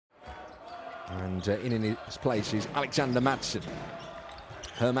And in his place is Alexander Madsen.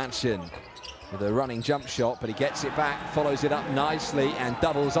 Hermannsson with a running jump shot, but he gets it back, follows it up nicely, and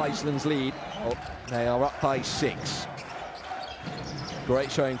doubles Iceland's lead. Oh, they are up by 6.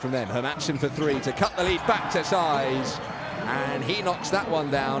 Great showing from them. Hermannsson for 3 to cut the lead back to size, and he knocks that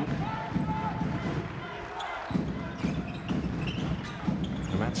one down.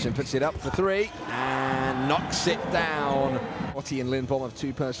 Hermannsson puts it up for 3 and knocks it down. Otti and Lindbom have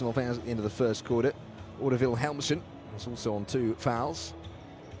 2 personal fouls at the end of the first quarter. Orderville Hermannsson was also on 2 fouls.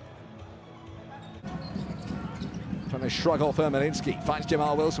 Trying to shrug off Hermannsson, finds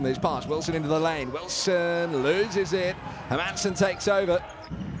Jamal Wilson with his pass. Wilson into the lane. Wilson loses it. Hermannsson takes over.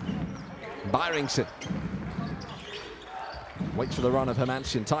 Byrington waits for the run of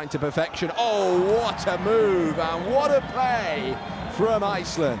Hermannsson. Time to perfection. Oh, what a move and what a play from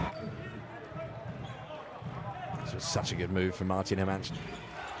Iceland. This was such a good move from Martin Hermannsson.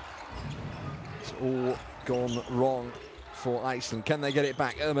 It's all gone wrong for Iceland. Can they get it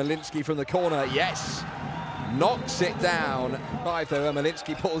back? Hermannsson from the corner. Yes. Knocks it down. 5 though.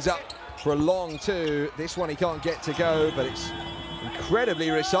 Hermannsson pulls up for a long 2. This one he can't get to go, but it's incredibly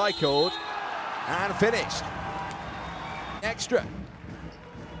recycled and finished. Extra.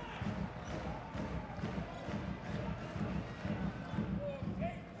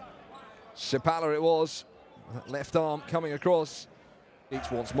 Sapala it was. That left arm coming across.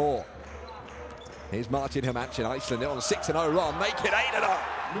 Eats once more. Here's Martin Hermannsson. Iceland on a 6-0 run. Make it 8-0.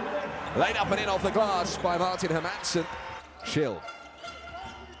 Laid up and in off the glass by Martin Hermannsson. Schill.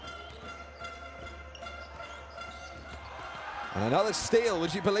 And another steal,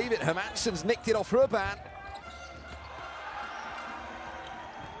 would you believe it? Hermannsson's nicked it off Ruban.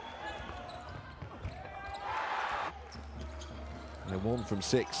 And 1 from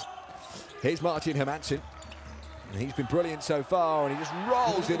 6. Here's Martin Hermannsson. And he's been brilliant so far, and he just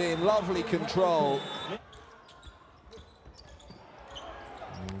rolls it in. Lovely control.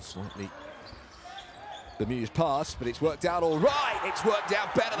 Slightly bemused pass, but it's worked out all right. It's worked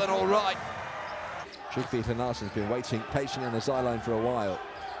out better than all right. Sigfrid Hermannsson's been waiting patiently on the sideline for a while.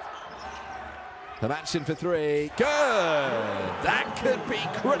 Hermannsson for 3. Good! That could be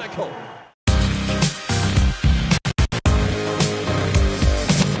critical.